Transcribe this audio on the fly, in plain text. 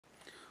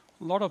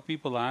A lot of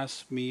people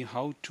ask me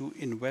how to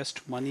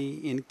invest money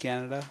in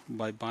Canada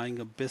by buying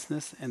a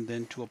business and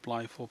then to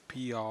apply for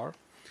PR.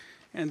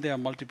 And there are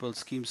multiple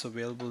schemes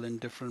available in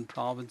different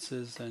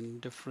provinces and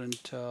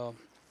different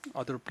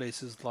other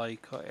places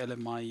like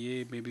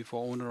LMIA, maybe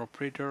for owner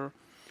operator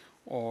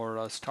or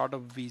a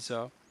startup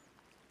visa.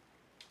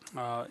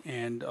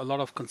 And a lot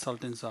of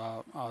consultants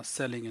are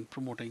selling and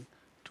promoting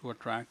to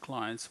attract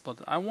clients. But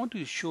I want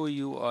to show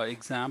you an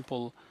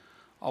example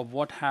of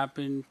what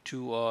happened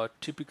to a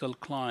typical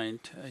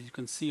client. As you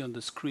can see on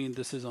the screen,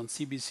 this is on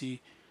CBC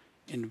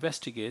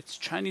Investigates.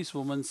 Chinese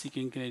woman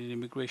seeking Canadian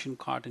immigration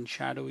caught in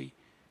shadowy,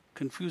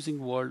 confusing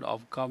world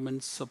of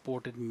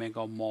government-supported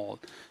mega mall.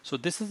 So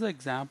this is an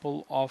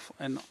example of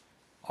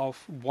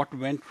what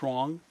went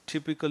wrong.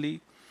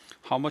 Typically,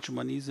 how much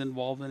money is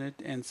involved in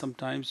it, and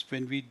sometimes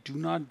when we do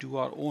not do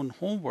our own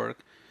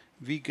homework,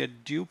 we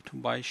get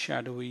duped by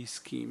shadowy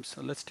schemes.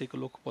 So let's take a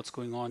look at what's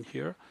going on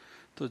here.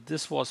 So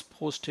this was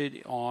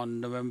posted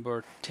on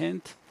November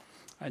 10th,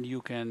 and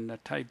you can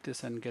type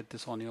this and get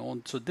this on your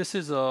own. So this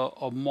is a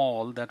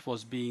mall that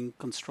was being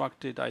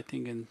constructed, I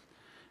think, in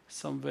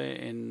somewhere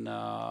in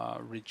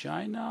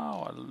Regina,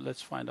 or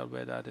let's find out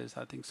where that is.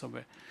 I think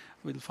somewhere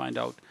we'll find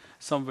out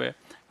somewhere.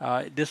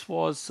 This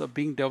was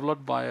being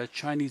developed by a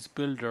Chinese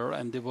builder,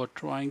 and they were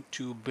trying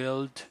to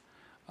build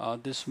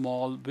this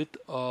mall with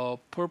a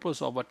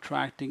purpose of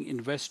attracting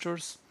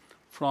investors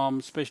from,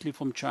 especially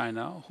from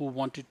China, who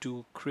wanted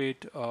to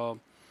create like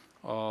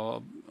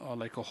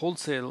a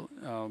wholesale,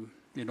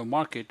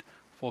 market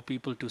for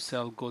people to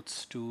sell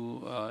goods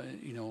to,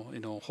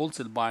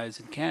 wholesale buyers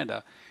in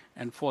Canada.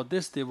 And for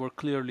this, they were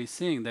clearly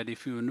saying that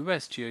if you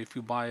invest here, if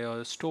you buy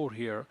a store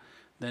here,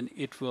 then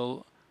it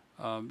will,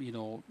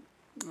 go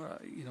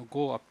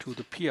up to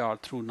the PR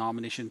through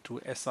nomination through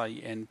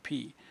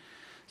SINP.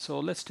 So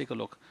let's take a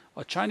look.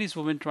 A Chinese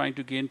woman trying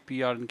to gain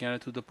PR in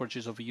Canada through the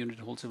purchase of a unit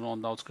wholesale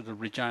on the outskirts of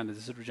Regina.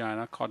 This is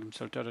Regina. Caught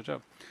himself. Da, da, da.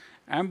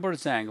 Amber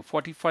Zhang, a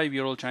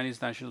 45-year-old Chinese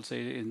national,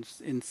 say in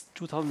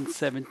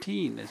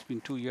 2017, it's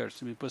been 2 years,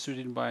 to be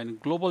persuaded by a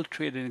global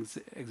trade and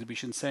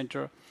exhibition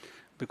center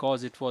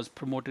because it was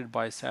promoted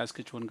by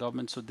Saskatchewan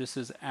government. So this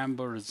is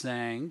Amber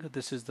Zhang.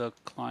 This is the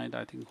client,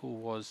 I think,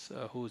 who's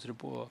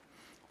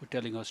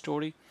telling her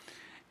story.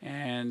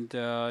 And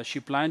she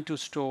planned to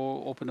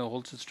open a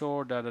wholesale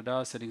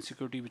store, setting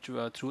security, which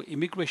through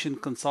immigration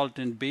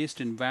consultant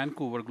based in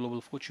Vancouver. Global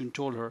Fortune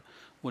told her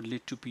would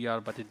lead to PR,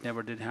 but it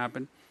never did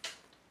happen.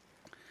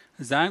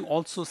 Zhang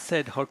also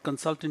said her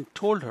consultant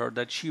told her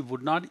that she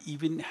would not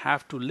even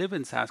have to live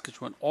in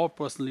Saskatchewan or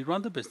personally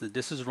run the business.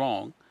 This is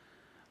wrong.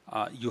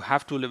 You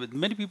have to live.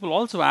 Many people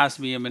also ask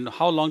me, I mean,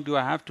 how long do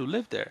I have to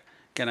live there?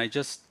 Can I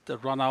just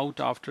run out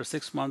after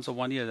 6 months or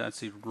 1 year? I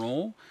say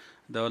no.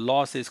 The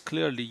law says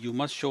clearly you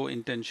must show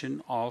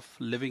intention of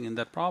living in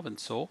that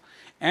province. So,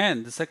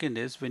 and the second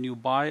is when you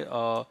buy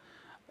a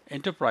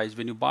enterprise,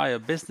 when you buy a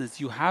business,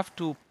 you have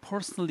to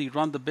personally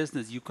run the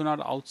business. You cannot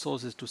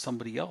outsource it to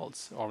somebody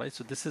else. All right.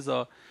 So this is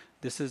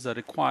a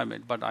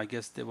requirement, but I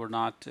guess they were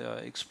not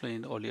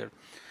explained earlier.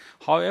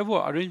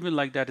 However, arrangement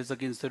like that is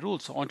against the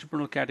rules. So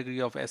entrepreneurial category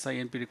of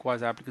SINP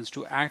requires applicants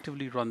to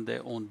actively run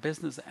their own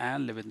business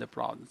and live in the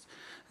province.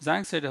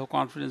 Zhang said her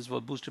confidence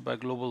was boosted by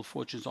Global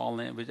Fortunes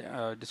Online, which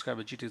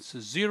described as GT's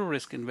zero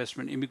risk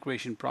investment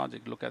immigration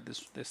project. Look at this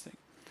thing.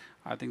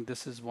 I think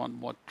this is one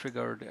what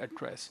triggered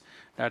address.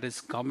 That is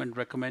government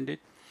recommended.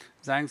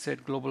 Zhang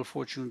said Global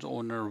Fortunes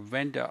owner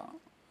Venda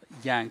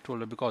Yang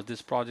told her because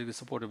this project is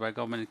supported by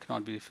government, it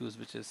cannot be refused,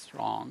 which is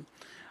wrong.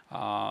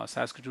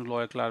 Saskatchewan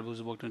lawyer Clark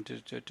who's worked on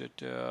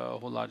a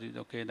whole lot.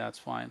 Okay, that's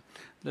fine.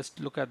 Let's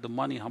look at the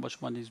money. How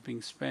much money is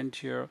being spent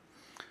here?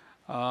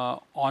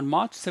 On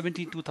March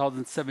 17,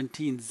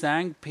 2017,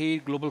 Zhang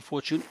paid Global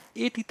Fortune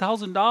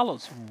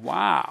 $80,000.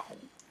 Wow,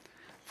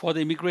 for the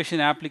immigration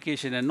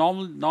application. And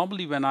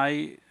normally when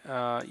I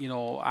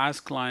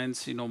ask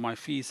clients, my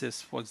fees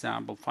is, for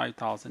example,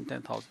 5,000,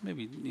 10,000,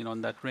 maybe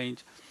in that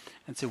range,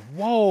 and say,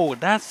 whoa,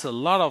 that's a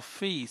lot of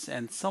fees.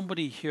 And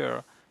somebody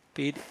here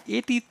paid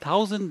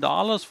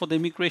 $80,000 for the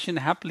immigration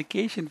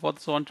application for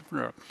this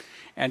entrepreneur,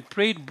 and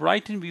paid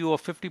Brighton View a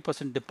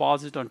 50%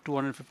 deposit on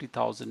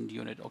 250,000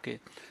 unit. Okay,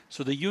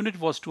 so the unit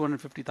was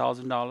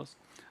 $250,000.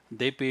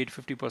 They paid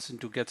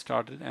 50% to get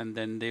started, and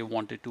then they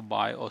wanted to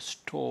buy a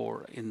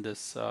store in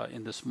this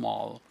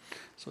mall.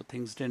 So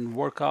things didn't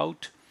work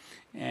out,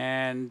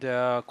 and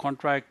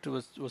contract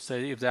was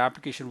said if the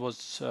application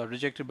was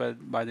rejected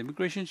by the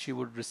immigration, she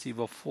would receive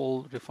a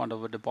full refund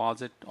of a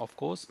deposit, of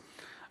course.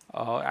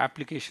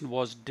 Application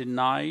was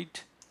denied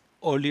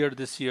earlier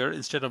this year.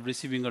 Instead of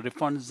receiving a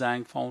refund,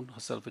 Zhang found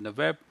herself in the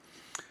web.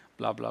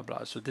 Blah blah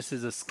blah. So this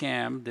is a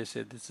scam. They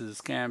said this is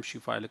a scam. She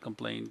filed a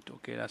complaint.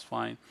 Okay, that's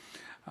fine.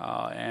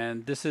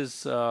 And this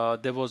is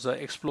there was an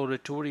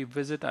exploratory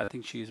visit. I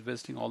think she is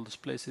visiting all those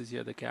places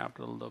here, the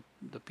capital,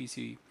 the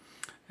PC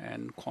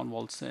and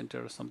Cornwall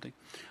Center or something.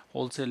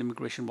 Wholesale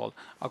immigration wall.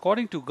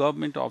 According to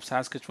Government of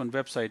Saskatchewan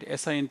website,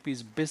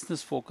 SINP's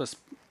business focus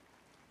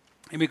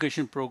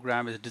immigration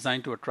program is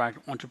designed to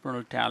attract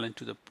entrepreneurial talent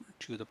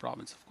to the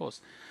province, of course.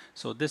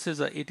 So this is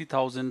a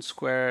 80,000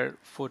 square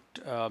foot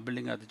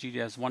building at the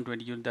GTA has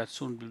 120 units that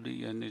soon will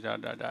be in it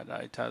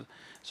has,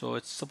 so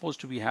it's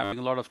supposed to be having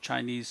a lot of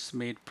Chinese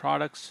made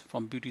products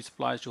from beauty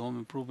supplies to home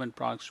improvement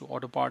products to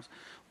auto parts.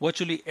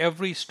 Virtually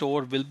every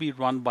store will be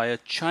run by a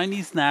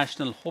Chinese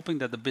national, hoping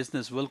that the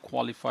business will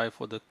qualify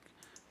for the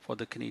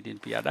Canadian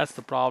PR. That's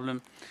the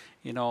problem.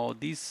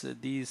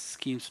 These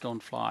schemes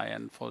don't fly,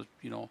 and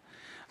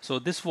so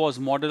this was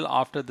modeled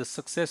after the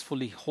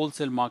successfully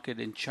wholesale market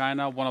in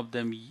China. One of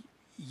them,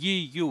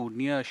 Yiyu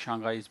near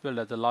Shanghai, is built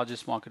as the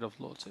largest market of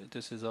wholesale.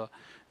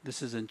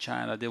 This is in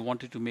China. They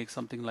wanted to make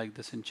something like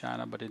this in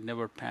China, but it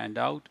never panned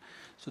out.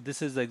 So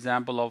this is the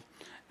example of,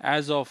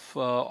 as of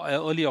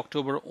early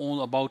October,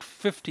 about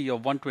 50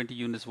 of 120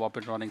 units were up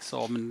and running.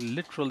 So I mean,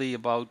 literally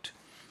about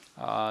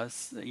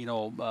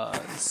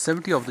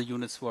 70 of the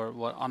units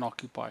were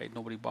unoccupied.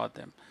 Nobody bought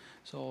them.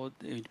 So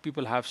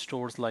people have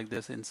stores like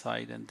this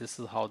inside, and this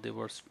is how they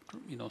were,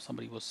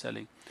 somebody was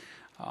selling.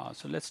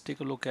 So let's take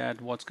a look at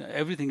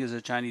everything is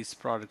a Chinese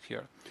product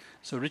here.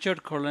 So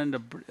Richard Kurland, a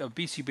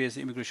BC-based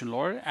immigration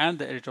lawyer and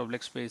the editor of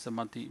Lexbase, a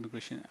monthly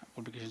immigration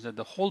publication, said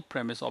the whole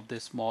premise of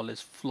this mall is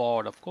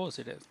flawed. Of course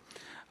it is.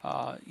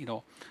 Uh, you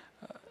know,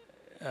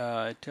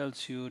 it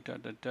tells you yeah,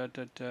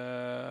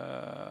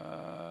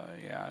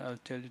 I'll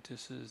tell you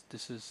this is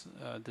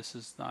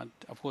not,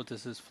 of course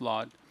this is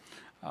flawed.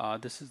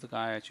 This is the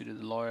guy, actually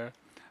the lawyer,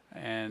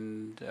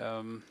 and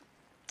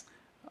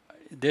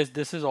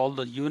this is all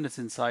the units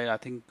inside. I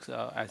think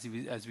as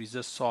we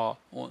just saw,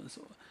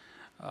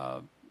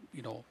 uh,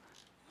 you know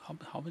how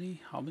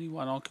many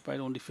were unoccupied?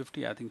 Only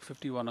 50. I think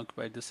 50 were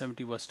unoccupied. The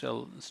 70 was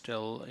still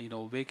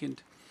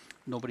vacant.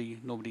 Nobody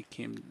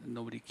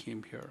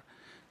came here.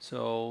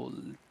 So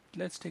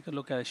let's take a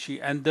look at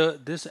she and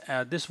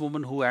this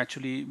woman who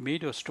actually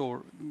made a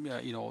store.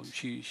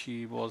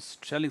 She was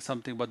selling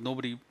something, but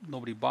nobody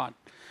bought.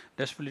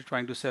 Desperately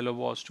trying to sell her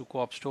was to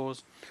co-op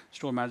stores.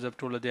 Store manager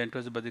told her they're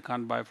interested, but they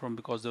can't buy from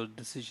because the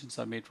decisions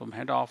are made from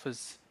head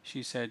office.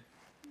 She said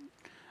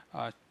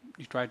uh,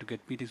 you try to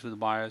get meetings with the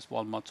buyers,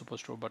 Walmart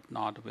superstore, but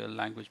not with a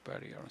language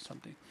barrier or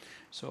something.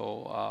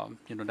 So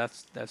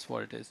that's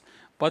what it is.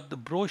 But the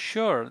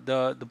brochure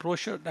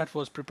that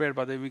was prepared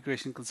by the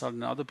immigration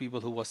consultant and other people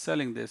who were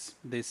selling this,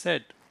 they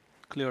said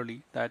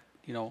clearly that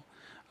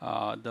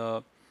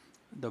the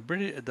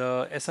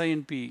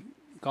SINP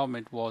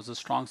government was a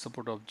strong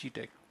supporter of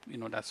GTEC.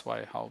 That's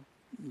why how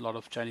a lot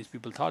of Chinese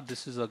people thought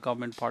this is a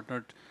government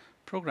partnered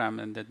program,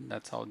 and then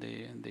that's how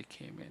they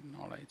came in.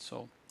 All right,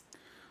 so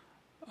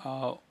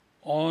uh,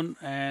 on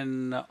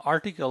an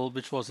article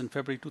which was in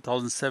February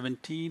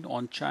 2017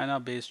 on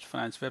China-based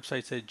finance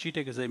website said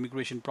GTEC is an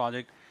immigration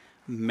project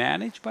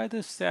managed by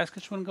the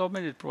Saskatchewan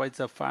government. It provides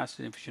a fast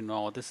and efficient.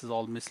 No, this is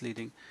all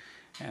misleading,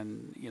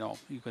 and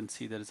you can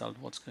see the result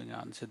of what's going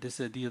on. So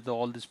these are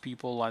all these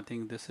people. I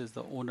think this is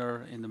the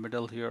owner in the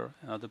middle here,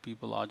 and other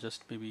people are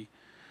just maybe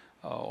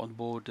on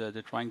board.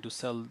 They're trying to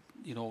sell,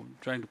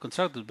 trying to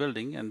construct the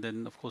building, and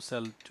then of course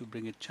sell to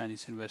bring in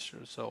Chinese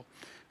investors. So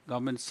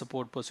government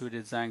support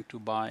persuaded Zhang to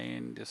buy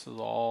in. This is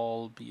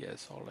all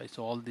BS. All right.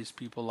 So all these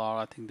people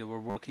I think they were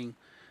working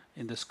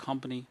in this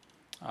company,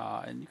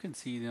 and you can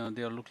see,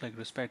 they look like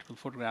respectable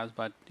photographs,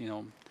 but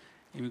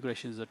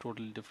immigration is a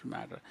totally different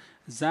matter.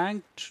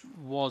 Zhang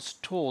was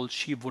told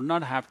she would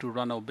not have to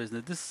run our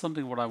business. This is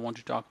something what I want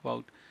to talk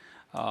about.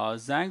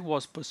 Zhang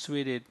was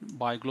persuaded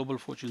by Global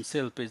Fortune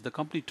sales page. The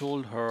company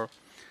told her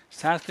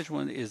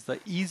Saskatchewan is the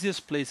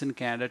easiest place in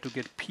Canada to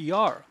get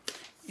PR.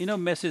 In a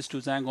message to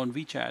Zhang on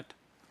WeChat,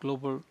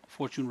 Global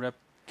Fortune rep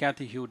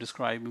Kathy Hugh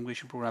described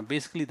immigration program.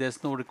 Basically,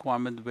 there's no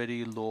requirement,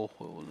 very low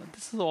hole. And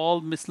this is all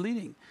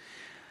misleading.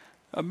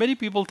 Many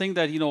people think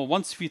that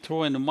once we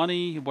throw in the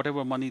money,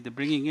 whatever money they're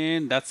bringing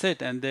in, that's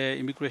it, and the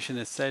immigration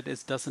is set.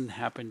 It doesn't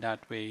happen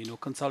that way.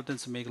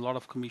 Consultants make a lot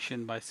of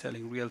commission by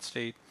selling real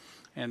estate,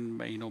 and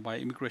by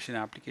immigration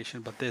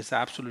application, but there's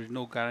absolutely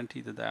no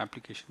guarantee that the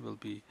application will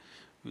be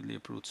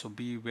approved. So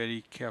be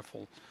very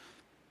careful.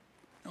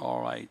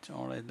 All right,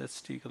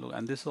 let's take a look.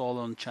 And this is all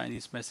on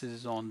Chinese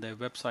messages on their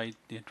website.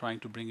 They're trying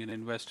to bring in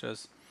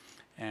investors,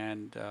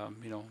 and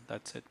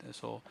that's it.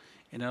 So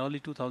in early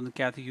 2000,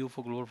 Kathy Hu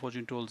for Global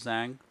Fortune told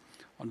Zhang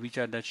on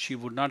WeChat that she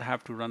would not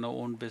have to run her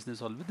own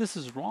business. This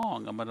is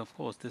wrong. I mean, of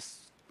course,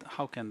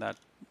 how can that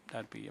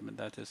be? I mean,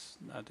 that is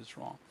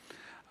wrong.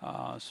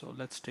 So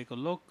let's take a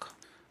look.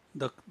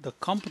 The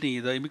company,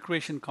 the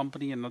immigration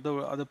company, and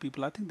other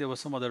people. I think there were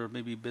some other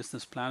maybe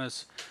business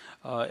planners.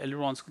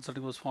 Ailerons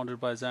Consulting was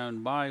founded by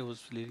Zion Bai,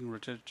 who's leading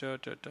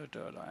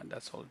and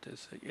that's all it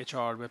is.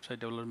 HR, website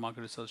development,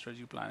 market research,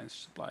 strategy planning,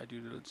 supply due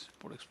diligence,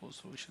 support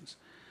exposed solutions,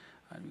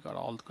 and we got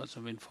all kinds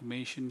of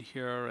information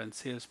here and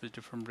sales pitch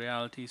from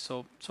reality.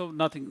 So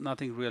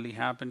nothing really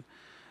happened.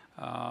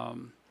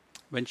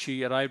 When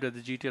she arrived at the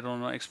GTA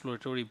on an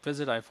exploratory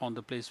visit, I found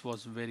the place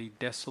was very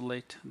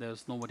desolate.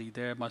 There's nobody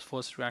there. My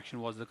first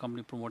reaction was the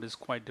company promote is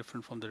quite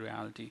different from the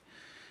reality.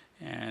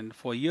 And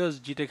for years,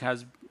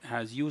 GTEC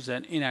has used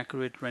an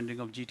inaccurate rendering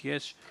of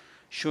GTH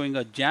showing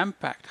a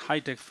jam-packed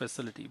high-tech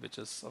facility, which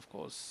is, of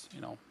course,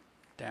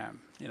 damn,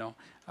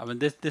 I mean,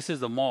 this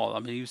is the mall. I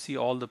mean, you see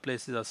all the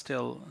places are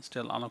still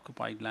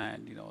unoccupied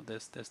land.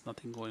 There's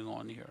nothing going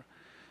on here.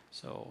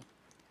 So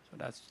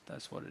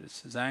that's what it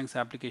is. Zhang's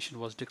application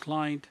was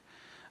declined.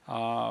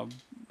 Uh,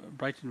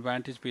 Brighton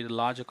Vantage paid a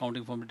large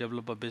accounting firm to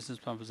develop a business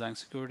plan for Zhang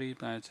Security.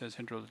 It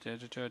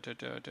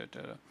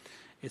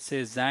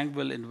says Zhang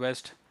will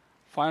invest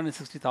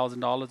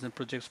 $560,000 in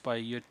projects by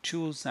year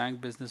two. Zhang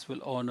business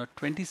will earn a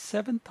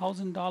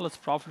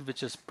 $27,000 profit,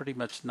 which is pretty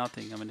much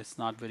nothing. I mean, it's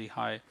not very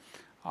high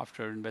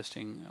after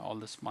investing all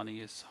this money.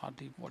 Is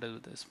hardly whatever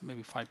this,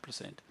 maybe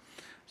 5%.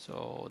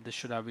 So this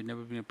should have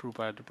never been approved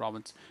by the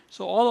province.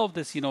 So all of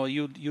this, you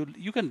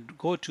can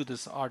go to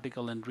this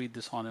article and read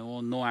this on your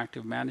own. No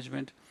active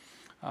management.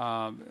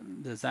 The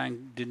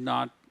Zhang did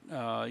not,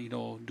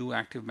 do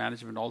active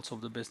management also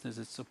of the business.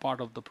 It's a part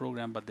of the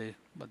program, but they,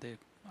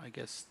 I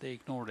guess, they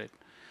ignored it.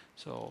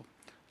 So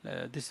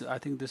I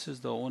think this is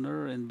the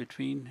owner in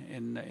between,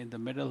 in the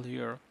middle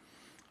here.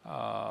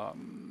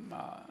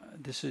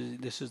 This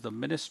is the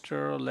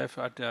minister left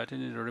at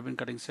attending the ribbon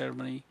cutting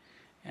ceremony,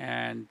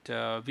 and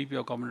VP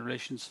of Government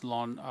Relations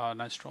Lon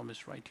Nystrom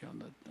is right here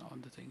on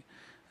the thing.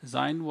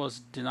 Zhang was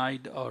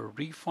denied a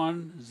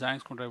refund.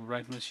 Zhang's contract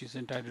right now, she's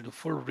entitled to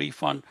full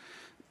refund,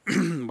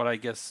 but I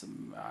guess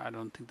I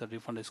don't think the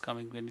refund is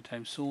coming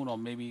anytime soon, or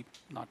maybe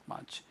not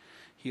much.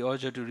 He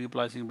urged her to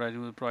reply, saying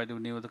Brighton will provide the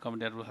name of the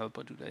company that will help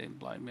her today.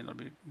 Imply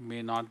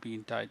may not be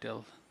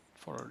entitled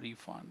for a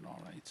refund.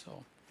 All right,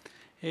 so.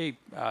 Hey,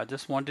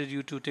 just wanted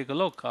you to take a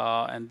look,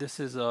 and this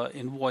is an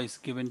invoice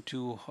given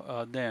to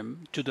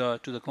them, to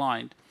the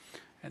client,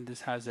 and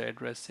this has the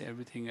address,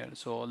 everything else.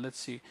 So let's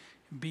see,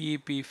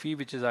 BEP fee,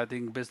 which is I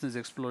think business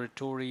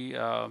exploratory,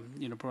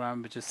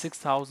 program, which is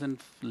 6,000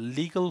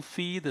 legal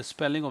fee. The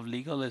spelling of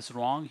legal is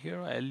wrong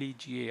here,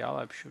 LEGAL.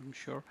 I'm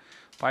sure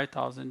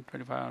 5,000,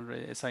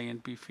 2,500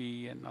 SINP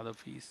fee and other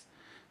fees.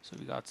 So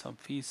we got some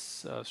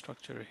fees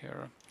structure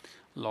here.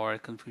 Lawyer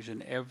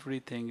confusion,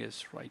 everything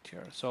is right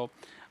here. So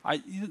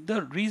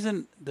the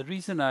reason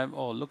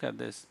look at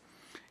this.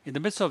 In the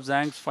midst of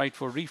Zhang's fight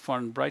for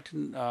refund,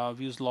 Brighton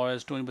views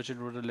lawyers Tony Butcher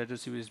wrote a letter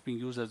CBC is being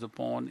used as a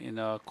pawn in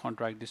a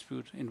contract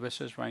dispute.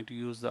 Investors trying to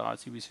use the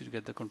RCBC to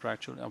get the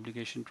contractual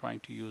obligation, trying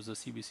to use the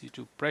CBC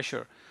to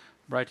pressure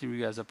Brighton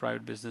View as a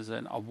private business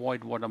and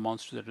avoid what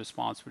amounts to the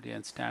responsibility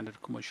and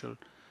standard commercial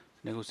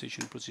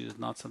negotiation procedures,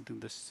 not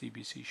something the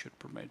CBC should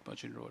permit.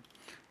 Butcher wrote.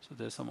 So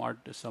there's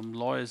some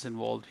lawyers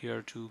involved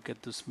here to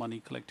get this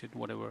money collected,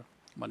 whatever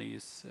money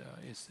is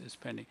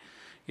pending.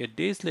 Yet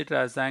days later,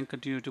 as Zhang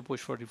continued to push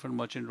for refund,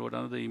 Merchant wrote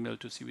another email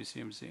to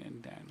CBCMC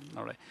and Dan.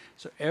 All right,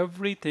 so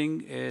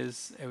everything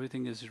is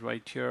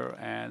right here,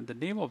 and the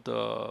name of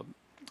the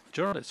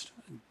journalist,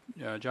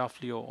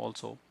 Jaffleo,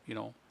 also,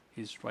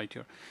 is right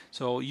here.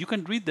 So you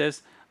can read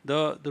this.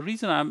 The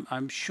reason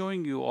I'm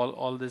showing you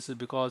all this is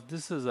because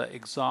this is an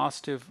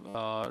exhaustive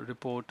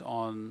report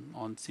on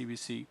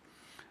CBC,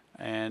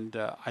 and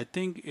I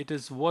think it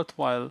is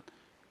worthwhile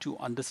to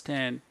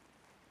understand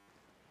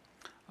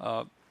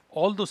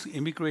all those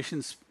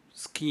immigration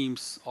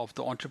schemes of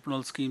the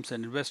entrepreneurial schemes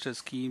and investor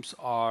schemes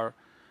are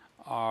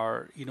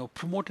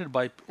promoted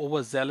by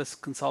overzealous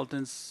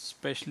consultants,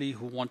 especially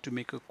who want to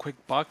make a quick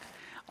buck.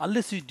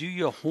 Unless you do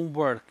your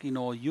homework,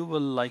 you will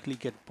likely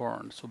get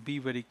burned. So be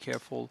very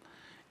careful,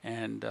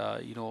 and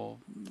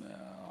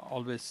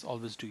always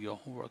do your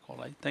homework. All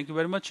right. Thank you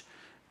very much.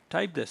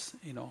 Type this.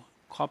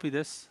 Copy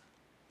this.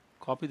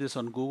 Copy this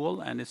on Google,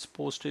 and it's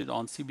posted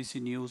on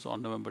CBC News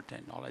on November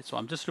 10. All right, so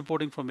I'm just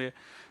reporting from here.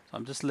 So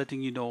I'm just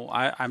letting you know.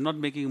 I'm not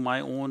making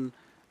my own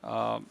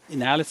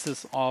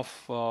analysis of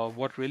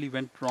what really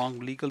went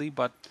wrong legally,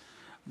 but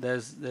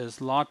there's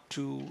a lot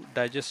to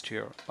digest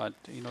here. But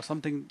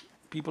something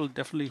people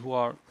definitely who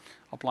are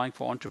applying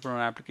for entrepreneur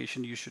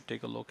application, you should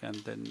take a look and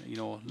then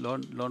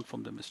learn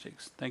from the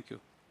mistakes. Thank you.